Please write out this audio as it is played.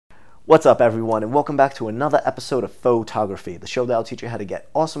What's up, everyone, and welcome back to another episode of Photography, the show that'll teach you how to get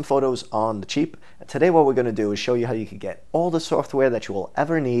awesome photos on the cheap. And today what we're going to do is show you how you can get all the software that you will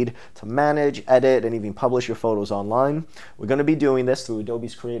ever need to manage, edit, and even publish your photos online. We're going to be doing this through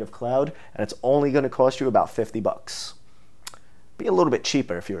Adobe's Creative Cloud, and it's only going to cost you about 50 bucks. Be a little bit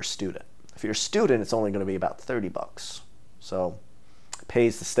cheaper if you're a student. If you're a student, it's only going to be about 30 bucks. So it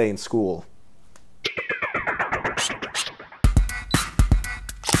pays to stay in school.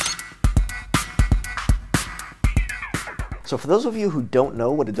 So for those of you who don't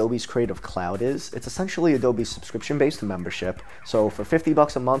know what Adobe's Creative Cloud is, it's essentially Adobe's subscription-based membership. So for 50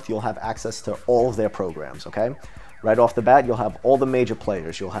 bucks a month, you'll have access to all of their programs, okay? Right off the bat, you'll have all the major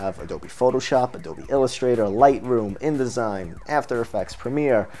players. You'll have Adobe Photoshop, Adobe Illustrator, Lightroom, InDesign, After Effects,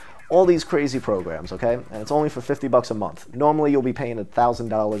 Premiere, all these crazy programs, okay? And it's only for 50 bucks a month. Normally, you'll be paying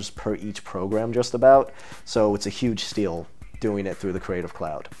 $1,000 per each program just about, so it's a huge steal doing it through the Creative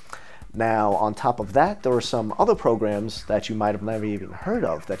Cloud. Now, on top of that, there are some other programs that you might have never even heard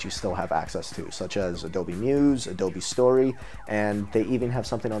of that you still have access to, such as Adobe Muse, Adobe Story, and they even have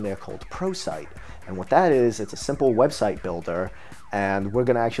something on there called ProSite. And what that is, it's a simple website builder, and we're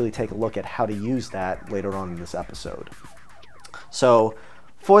going to actually take a look at how to use that later on in this episode. So,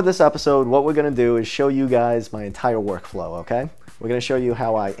 for this episode, what we're going to do is show you guys my entire workflow, okay? We're going to show you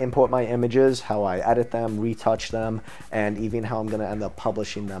how I import my images, how I edit them, retouch them, and even how I'm going to end up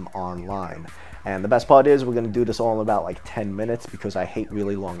publishing them online. And the best part is we're going to do this all in about like 10 minutes because I hate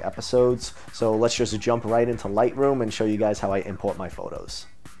really long episodes. So let's just jump right into Lightroom and show you guys how I import my photos.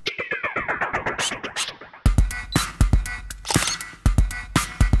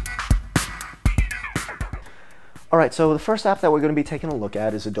 Alright, so the first app that we're going to be taking a look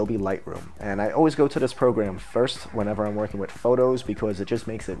at is Adobe Lightroom. And I always go to this program first whenever I'm working with photos because it just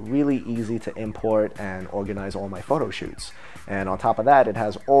makes it really easy to import and organize all my photo shoots. And on top of that, it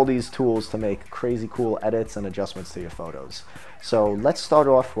has all these tools to make crazy cool edits and adjustments to your photos. So let's start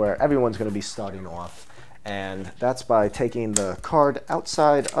off where everyone's going to be starting off. And that's by taking the card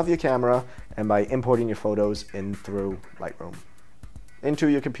outside of your camera and by importing your photos in through Lightroom. Into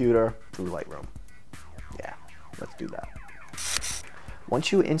your computer through Lightroom. Yeah. Let's do that.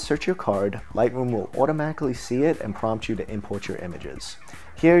 Once you insert your card, Lightroom will automatically see it and prompt you to import your images.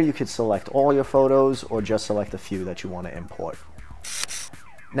 Here you could select all your photos or just select a few that you want to import.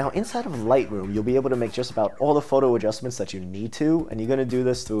 Now inside of Lightroom, you'll be able to make just about all the photo adjustments that you need to, and you're going to do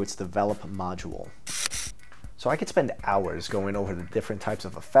this through its Develop module. So I could spend hours going over the different types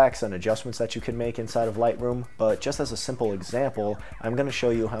of effects and adjustments that you can make inside of Lightroom, but just as a simple example, I'm going to show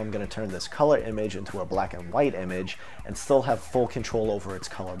you how I'm going to turn this color image into a black and white image and still have full control over its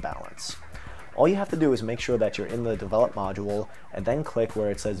color balance. All you have to do is make sure that you're in the Develop module and then click where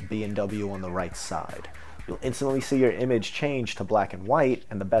it says B&W on the right side. You'll instantly see your image change to black and white,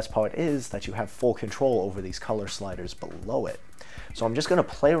 and the best part is that you have full control over these color sliders below it. So I'm just going to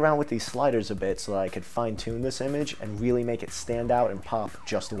play around with these sliders a bit so that I could fine-tune this image and really make it stand out and pop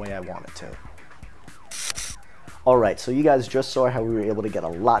just the way I want it to. Alright, so you guys just saw how we were able to get a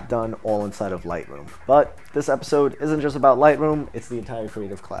lot done all inside of Lightroom. But this episode isn't just about Lightroom, it's the entire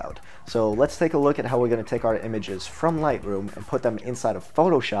Creative Cloud. So let's take a look at how we're going to take our images from Lightroom and put them inside of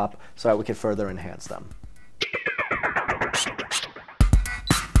Photoshop so that we can further enhance them.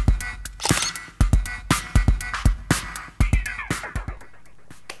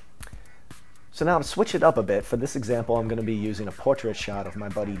 So now to switch it up a bit, for this example I'm going to be using a portrait shot of my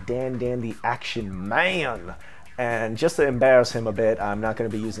buddy Dan the Action Man. And just to embarrass him a bit, I'm not going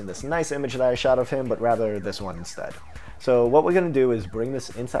to be using this nice image that I shot of him, but rather this one instead. So what we're going to do is bring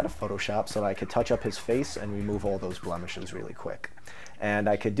this inside of Photoshop so that I could touch up his face and remove all those blemishes really quick. And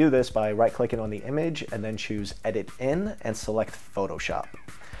I could do this by right-clicking on the image and then choose Edit In and select Photoshop.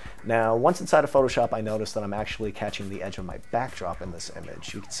 Now, once inside of Photoshop, I noticed that I'm actually catching the edge of my backdrop in this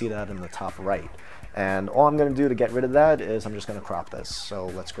image. You can see that in the top right. And all I'm going to do to get rid of that is I'm just going to crop this. So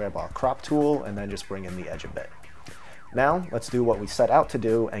let's grab our crop tool and then just bring in the edge a bit. Now, let's do what we set out to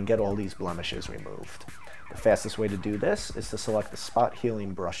do and get all these blemishes removed. The fastest way to do this is to select the Spot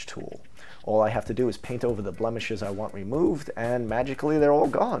Healing Brush tool. All I have to do is paint over the blemishes I want removed, and magically they're all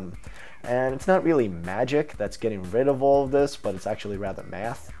gone. And it's not really magic that's getting rid of all of this, but it's actually rather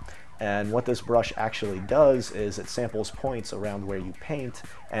math. And what this brush actually does is it samples points around where you paint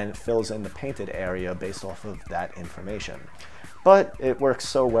and it fills in the painted area based off of that information. But it works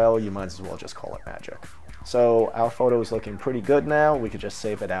so well, you might as well just call it magic. So our photo is looking pretty good now. We could just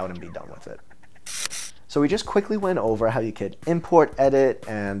save it out and be done with it. So we just quickly went over how you could import, edit,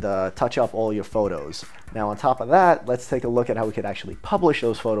 and touch up all your photos. Now on top of that, let's take a look at how we could actually publish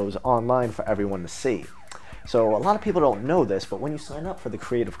those photos online for everyone to see. So a lot of people don't know this, but when you sign up for the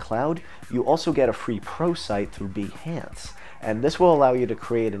Creative Cloud, you also get a free ProSite through Behance. And this will allow you to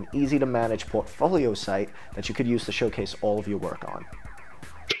create an easy to manage portfolio site that you could use to showcase all of your work on.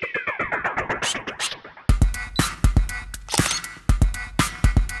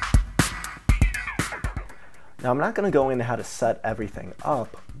 Now, I'm not going to go into how to set everything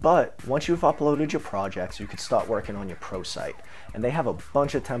up, but once you've uploaded your projects, you could start working on your ProSite. And they have a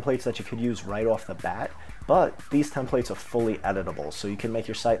bunch of templates that you could use right off the bat, but these templates are fully editable, so you can make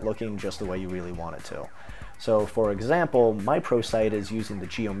your site looking just the way you really want it to. So for example, my ProSite is using the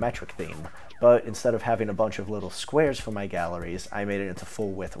geometric theme, but instead of having a bunch of little squares for my galleries, I made it into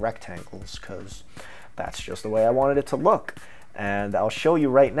full width rectangles because that's just the way I wanted it to look. And I'll show you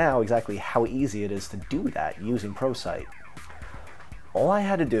right now exactly how easy it is to do that using ProSite. All I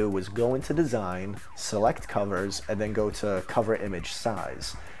had to do was go into design, select covers, and then go to cover image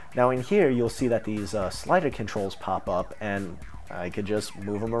size. Now in here you'll see that these slider controls pop up, and I could just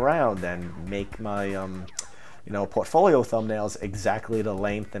move them around and make my portfolio thumbnails exactly the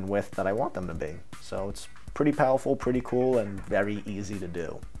length and width that I want them to be. So it's pretty powerful, pretty cool, and very easy to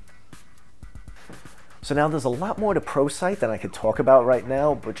do. So now there's a lot more to ProSite than I could talk about right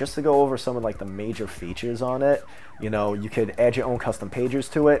now, but just to go over some of like the major features on it, you could add your own custom pages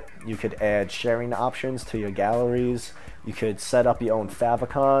to it, you could add sharing options to your galleries, you could set up your own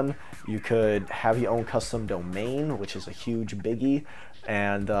favicon, you could have your own custom domain, which is a huge biggie,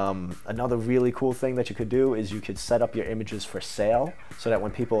 and another really cool thing that you could do is you could set up your images for sale so that when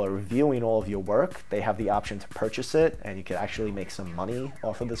people are reviewing all of your work, they have the option to purchase it, and you could actually make some money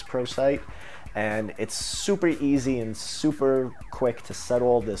off of this ProSite. And it's super easy and super quick to set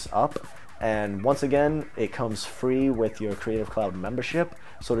all this up. And once again, it comes free with your Creative Cloud membership,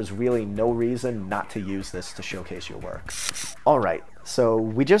 so there's really no reason not to use this to showcase your work. Alright, so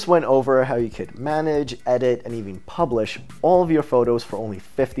we just went over how you could manage, edit, and even publish all of your photos for only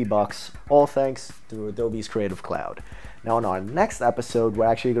 50 bucks, all thanks through Adobe's Creative Cloud. Now in our next episode, we're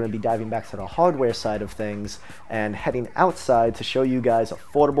actually going to be diving back to the hardware side of things and heading outside to show you guys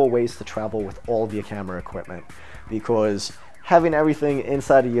affordable ways to travel with all of your camera equipment, because having everything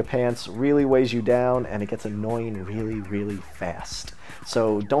inside of your pants really weighs you down and it gets annoying really, really fast.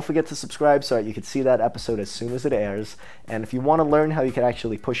 So don't forget to subscribe so that you can see that episode as soon as it airs. And if you want to learn how you can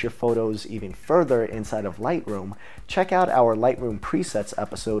actually push your photos even further inside of Lightroom, check out our Lightroom presets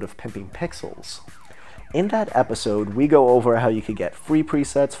episode of Pimping Pixels. In that episode, we go over how you could get free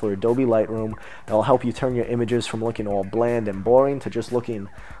presets for Adobe Lightroom that will help you turn your images from looking all bland and boring to just looking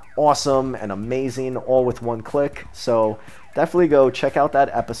awesome and amazing all with one click. So definitely go check out that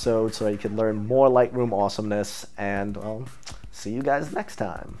episode so that you can learn more Lightroom awesomeness, and I'll see you guys next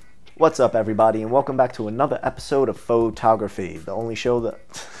time. What's up, everybody, and welcome back to another episode of Photography, the only show that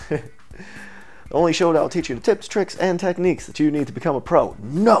will teach you the tips, tricks, and techniques that you need to become a pro.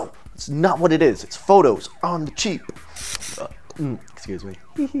 No, it's not what it is. It's photos on the cheap. Excuse me.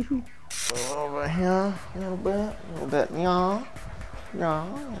 Over here, a little bit, yeah, a little bit,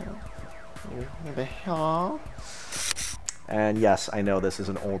 yeah. And yes, I know this is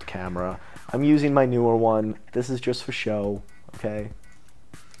an old camera. I'm using my newer one. This is just for show, okay?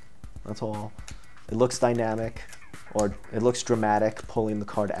 That's all. It looks dynamic, or it looks dramatic, pulling the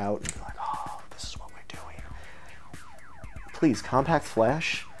card out and be like, oh, this is what we're doing. Please, compact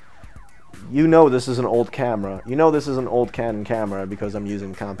flash. You know this is an old camera. You know this is an old Canon camera because I'm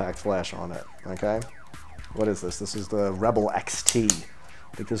using compact flash on it, okay? What is this? This is the Rebel XT.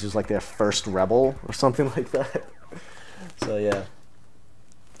 I think this was like their first Rebel or something like that. So yeah.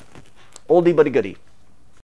 Oldie but a goodie.